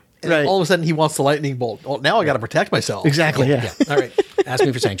war. And Right. all of a sudden he wants the lightning bolt. Well, now I got to protect myself. exactly, yeah. All right. Ask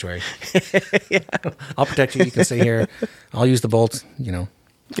me for sanctuary. I'll protect you. You can stay here. I'll use the bolt, Yeah.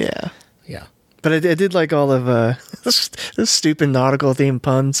 Yeah. But I did like all of this stupid nautical themed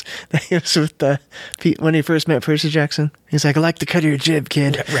puns that he was with when he first met Percy Jackson. He's like, I like the cut of your jib,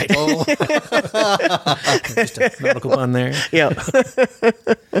 kid. Right. Oh. Just a nautical pun there. Yeah.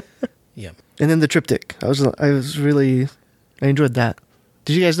 Yeah. And then the triptych. I enjoyed that.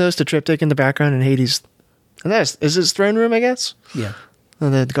 Did you guys notice the triptych in the background in Hades? And is his throne room, I guess? Yeah.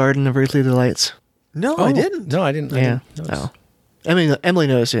 And the Garden of Earthly Delights. No, I didn't. No, I didn't. I Yeah. didn't notice. Oh. Emily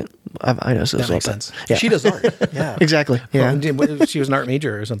noticed it. I noticed it That as well. makes but- sense. Yeah. She does art. Yeah. Exactly. Yeah. Well, she was an art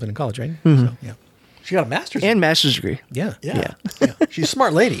major or something in college, right? So, yeah. She got a master's. And master's degree. Yeah. yeah. She's a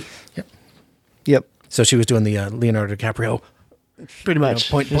smart lady. Yep. So she was doing the Leonardo DiCaprio Pretty much.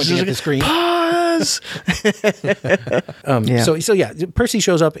 pointing at the screen. Pause. Yeah. So yeah, Percy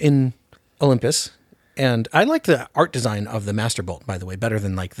shows up in Olympus, and I like the art design of the Master Bolt, by the way, better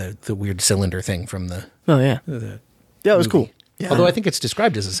than like the weird cylinder thing from the. Oh yeah. Yeah, it was cool. Yeah. Although I think it's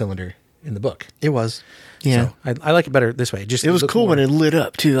described as a cylinder in the book. It was. Yeah. So I like it better this way. Just It was looks cool more- when it lit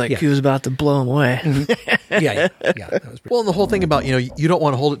up too, like Yeah. he was about to blow him away. Yeah. That was pretty. Well, and the whole thing about, you don't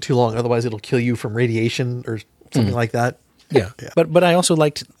want to hold it too long, otherwise it'll kill you from radiation or something like that. Yeah. But I also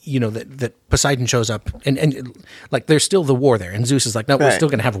liked, that Poseidon shows up and like there's still the war there. And Zeus is like, no, we're Right. still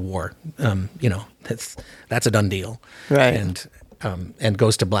going to have a war. That's a done deal. Right. And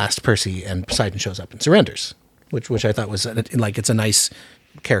goes to blast Percy, and Poseidon shows up and surrenders, which I thought was it's a nice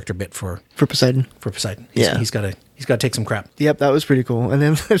character bit for For Poseidon. Poseidon. Yeah. He's got to take some crap. Yep, that was pretty cool. And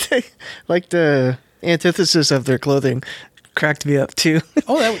then like the antithesis of their clothing cracked me up too.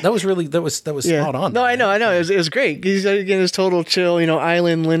 Oh, that was really that was spot on. No, I know. It was great. He's getting his total chill,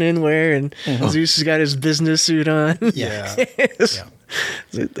 island linen wear, and Zeus has got his business suit on. Yeah.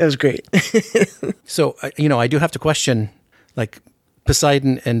 That was great. So I do have to question, like,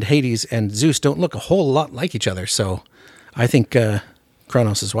 Poseidon and Hades and Zeus don't look a whole lot like each other. So I think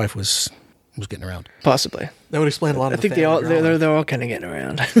Kronos' wife was getting around. Possibly. That would explain a lot I of think the family drama. they're all kind of getting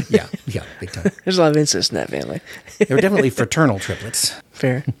around. Yeah, big time. There's a lot of incest in that family. They were definitely fraternal triplets,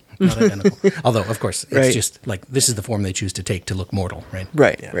 Fair. not identical. Although, of course, it's Right. just like this is the form they choose to take to look mortal, right?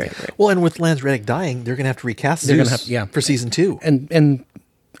 Right. Yeah. Right. Well, and with Lance Reddick dying, they're going to have to recast They're Zeus gonna have- yeah. for season 2. And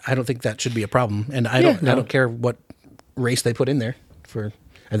I don't think that should be a problem. And I don't care what race they put in there for.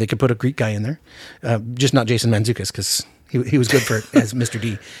 They could put a Greek guy in there, just not Jason Mantzoukas because he was good for as Mr.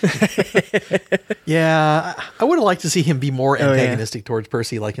 D. Yeah, I would have liked to see him be more Oh, yeah. antagonistic towards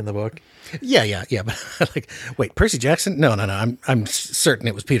Percy, like in the book. Yeah. But like, wait, Percy Jackson? No. I'm certain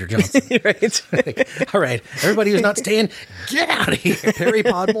it was Peter Johnson. Right. Like, all right, everybody who's not staying, get out of here. Perry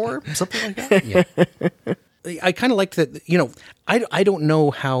Podmore, something like that. Yeah. I kind of liked that. I don't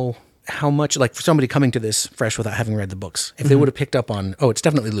know how how much, like, for somebody coming to this fresh without having read the books, if they would have picked up on, oh, it's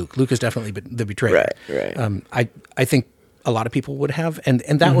definitely Luke. Luke is definitely the betrayer. Right. I think a lot of people would have, and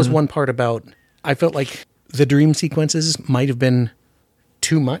that was one part about. I felt like the dream sequences might have been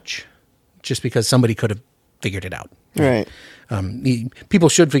too much, just because somebody could have figured it out. Right. People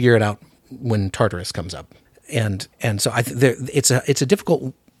should figure it out when Tartarus comes up, and so it's a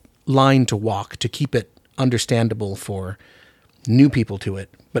difficult line to walk to keep it understandable for new people to it,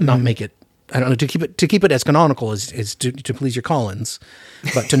 but not make it. I don't know, to keep it as canonical as to please your Collins,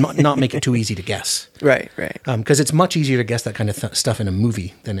 but to not make it too easy to guess. Right. Because it's much easier to guess that kind of stuff in a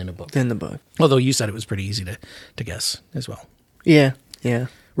movie than in a book. In the book. Although you said it was pretty easy to guess as well. Yeah.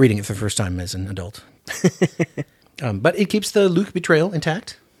 Reading it for the first time as an adult. But it keeps the Luke betrayal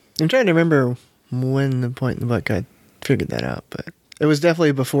intact. I'm trying to remember when the point in the book I figured that out, but it was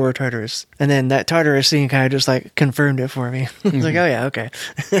definitely before Tartarus. And then that Tartarus scene kind of just like confirmed it for me. It's like, oh yeah, okay.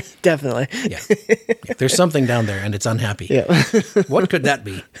 Definitely. Yeah. There's something down there and it's unhappy. Yeah. What could that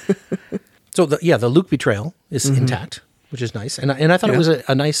be? So the Luke betrayal is intact, which is nice. And I thought it was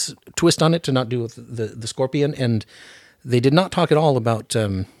a nice twist on it to not do with the scorpion. And they did not talk at all about,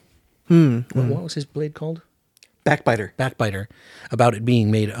 what was his blade called? Backbiter, about it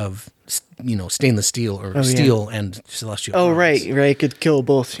being made of, stainless steel or steel and celestial. Oh, bronze. right. Could kill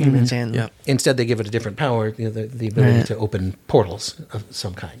both humans and... Yeah. Instead, they give it a different power, the ability to open portals of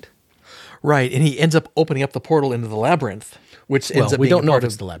some kind. Right, and he ends up opening up the portal into the labyrinth, which ends up we being don't know if part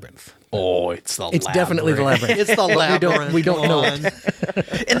it's of the labyrinth. Oh, it's the It's definitely the labyrinth. It's the labyrinth. We don't know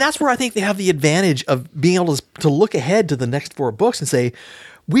it. And that's where I think they have the advantage of being able to look ahead to the next 4 books and say,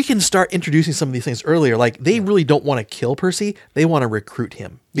 we can start introducing some of these things earlier. Like, they really don't want to kill Percy. They want to recruit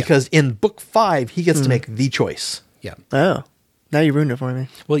him. Because in book 5, he gets to make the choice. Yeah. Oh, now you ruined it for me.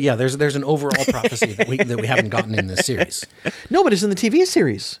 Well, yeah. There's an overall prophecy that we haven't gotten in this series. No, but it's in the TV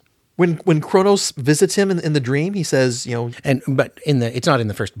series. When Kronos visits him in the dream, he says, But it's not in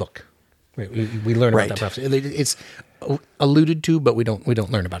the first book. Right? We learn about that prophecy. It's alluded to, but we don't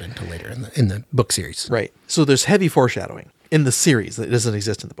learn about it until later in the book series. Right. So there's heavy foreshadowing in the series that doesn't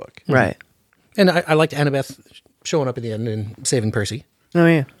exist in the book. Right. And I liked Annabeth showing up at the end and saving Percy. Oh,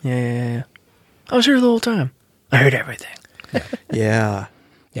 yeah. Yeah. I was here the whole time. I heard everything. Yeah.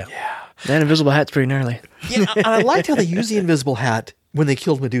 That invisible hat's pretty gnarly. Yeah, I liked how they used the invisible hat when they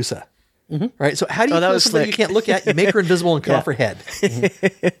killed Medusa. Right? So how do you that kill was somebody slick. you can't look at? You make her invisible and cut off her head.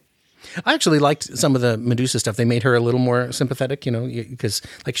 I actually liked some of the Medusa stuff. They made her a little more sympathetic, because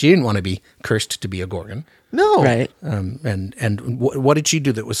like she didn't want to be cursed to be a Gorgon. No. Right. And what did she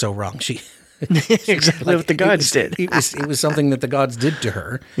do that was so wrong? She Exactly what the gods did. It was something that the gods did to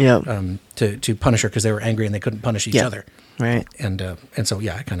her. Yeah. To punish her because they were angry and they couldn't punish each other. Right. And so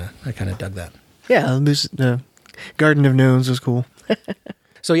yeah, I kind of dug that. Yeah. The Garden of Gnomes was cool.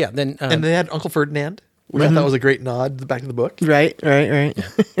 So yeah, then And they had Uncle Ferdinand, which I thought was a great nod back to the book. Right.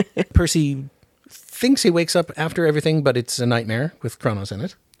 Percy thinks he wakes up after everything, but it's a nightmare with Kronos in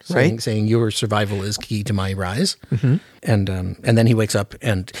it. Saying your survival is key to my rise. And then he wakes up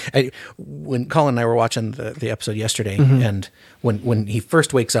and when Colin and I were watching the episode yesterday and when he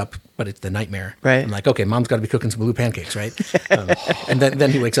first wakes up, but it's the nightmare. Right. I'm like, okay, Mom's got to be cooking some blue pancakes, right? And then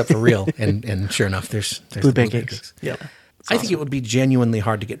he wakes up for real and sure enough, there's Blue pancakes. Yeah. I think it would be genuinely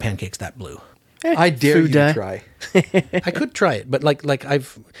hard to get pancakes that blue. I dare Food you dye. to try. I could try it, but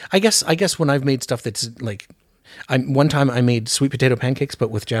I guess when I've made stuff that's like, one time I made sweet potato pancakes, but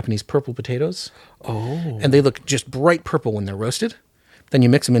with Japanese purple potatoes. Oh. And they look just bright purple when they're roasted. Then you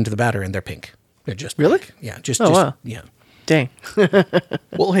mix them into the batter and they're pink. They're just Really? pink. Yeah. Just wow. Yeah. Dang.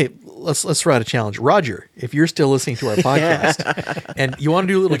 Well, hey, let's throw out a challenge. Roger, if you're still listening to our podcast and you want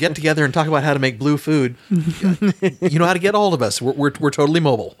to do a little get together and talk about how to make blue food, you know how to get a hold of us. We're totally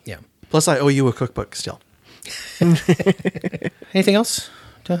mobile. Yeah. Plus, I owe you a cookbook still. Anything else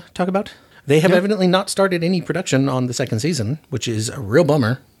to talk about? They have evidently not started any production on the second season, which is a real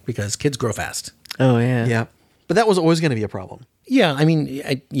bummer because kids grow fast. Oh, yeah. Yeah. But that was always going to be a problem. Yeah, I mean,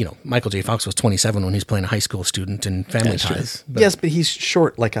 Michael J. Fox was 27 when he's playing a high school student in Family Ties. But, Yes, but he's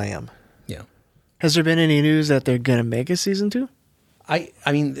short like I am. Yeah. Has there been any news that they're going to make a season 2? I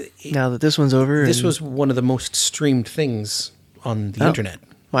mean, Now that this one's over? this was one of the most streamed things on the internet.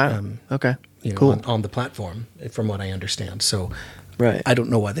 Wow. Okay. You know, Cool. on the platform, from what I understand. So Right. I don't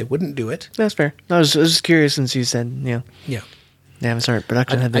know why they wouldn't do it. That's fair. I was just curious since you said, Yeah. they haven't started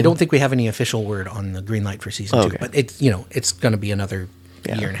production. I don't think we have any official word on the green light for season 2, okay. but it's going to be another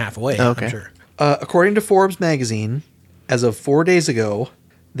year and a half away, Okay. I'm sure. According to Forbes magazine, as of 4 days ago,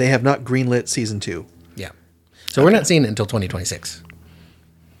 they have not greenlit season 2. Yeah. So we're not seeing it until 2026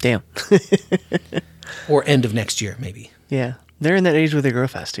 Damn. or end of next year, maybe. Yeah. They're in that age where they grow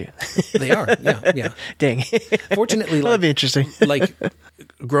fast too. They are. Yeah. Dang. Fortunately, That'd be interesting. like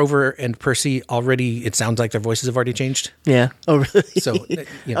Grover and Percy already, it sounds like their voices have already changed. Yeah. Oh, really? So,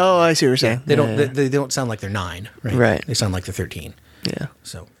 Oh, I see what you're saying. they don't Yeah. they don't sound like they're 9, right? Right. They sound like they're 13. Yeah.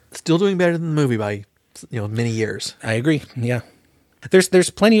 So Still doing better than the movie by many years. I agree. Yeah. There's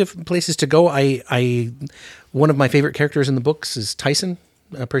plenty of places to go. One of my favorite characters in the books is Tyson,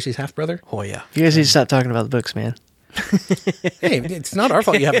 Percy's half brother. Oh yeah. You guys need to stop talking about the books, man. Hey, it's not our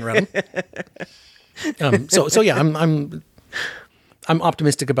fault you haven't read them. So yeah, I'm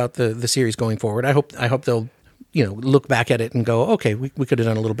optimistic about the series going forward. I hope they'll look back at it and go, okay, we could have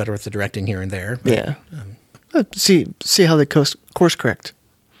done a little better with the directing here and there. But, Yeah. See how they course correct.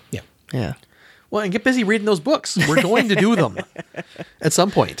 yeah. Yeah. Well, and get busy reading those books. We're going to do them at some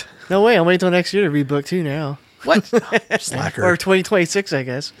point. No way. I'm waiting until next year to read book 2 now. What? Slacker. Or 2026, I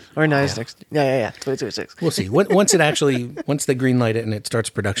guess. Or no, it's next. Yeah. 2026. We'll see. Once they greenlight it and it starts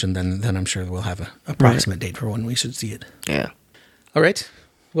production, then I'm sure we'll have an approximate date for when we should see it. Yeah. All right.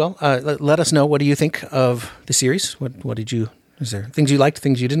 Well, let us know. What do you think of the series? What did you? Is there things you liked,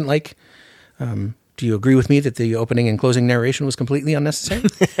 things you didn't like? Do you agree with me that the opening and closing narration was completely unnecessary?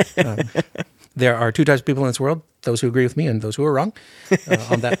 There are 2 types of people in this world: those who agree with me and those who are wrong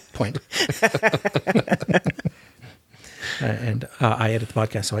on that point. And I edit the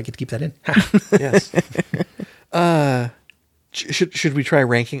podcast, so I get to keep that in. Yes. Should we try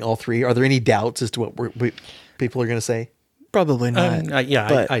ranking all 3? Are there any doubts as to what people are going to say? Probably not. Yeah,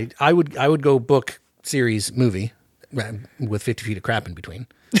 but I would go book, series, movie with 50 feet of crap in between.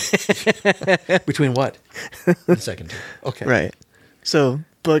 Between what? The second 2. Okay. right. So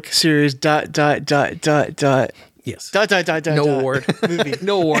book series ... Yes. No dot, award. movie.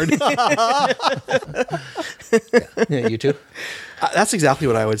 No award. Yeah, you too. That's exactly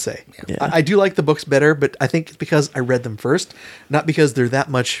what I would say. Yeah. I do like the books better, but I think it's because I read them first, not because they're that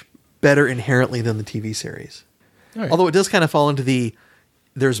much better inherently than the TV series. All right. Although it does kind of fall into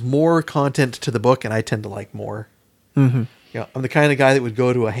there's more content to the book, and I tend to like more. Mm-hmm. Yeah, I'm the kind of guy that would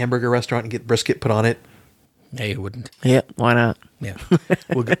go to a hamburger restaurant and get brisket put on it. Yeah, you wouldn't. Yeah. Why not? Yeah.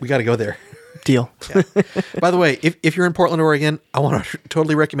 We got to go there. Deal. Yeah. By the way, if you're in Portland, Oregon, I want to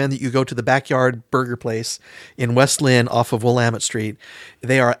totally recommend that you go to the Backyard Burger Place in West Lynn off of Willamette Street.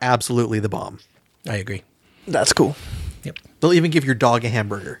 They are absolutely the bomb. I agree. That's cool. Yep. They'll even give your dog a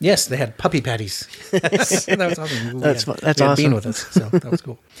hamburger. Yes, they had puppy patties. That was awesome. That's We had awesome. Bean with us, so that was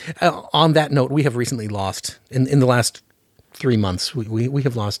cool. On that note, we have recently lost in the last 3 months. We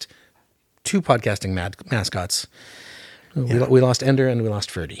have lost 2 podcasting mascots. Yeah. We lost Ender and we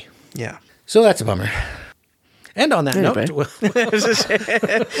lost Ferdy. Yeah. So that's a bummer. And on that Yeah, note,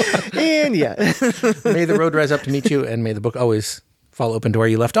 And yeah. may the road rise up to meet you, and may the book always fall open to where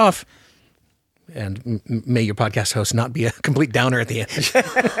you left off. And may your podcast host not be a complete downer at the end.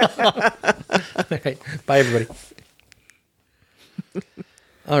 All right. Bye, everybody.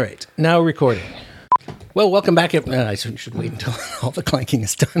 All right. Now recording. Well, welcome back. I should wait until all the clanking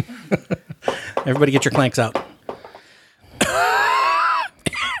is done. Everybody get your clanks out.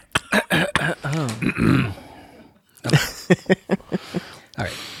 All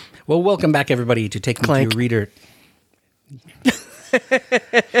right. Well, welcome back, everybody, to Take Me to Clank. Your Reader.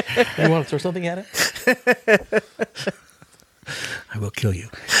 You want to throw something at it? I will kill you.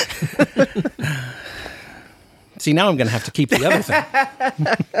 See, now I'm going to have to keep the other thing.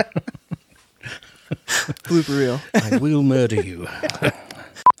 Blooper reel. I will murder you.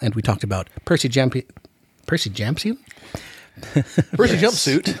 And we talked about Percy Jampsuit? Percy Jumpsuit.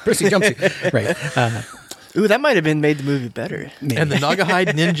 Percy Jumpsuit. Right. Ooh, that might have been made the movie better. And the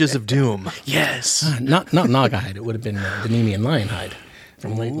Nagahide Ninjas of Doom. Yes. Not Nagahide. It would have been the Nemean Lionhide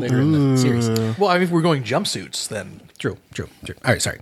from later in the series. Well, I mean, if we're going jumpsuits, then True. All right, sorry.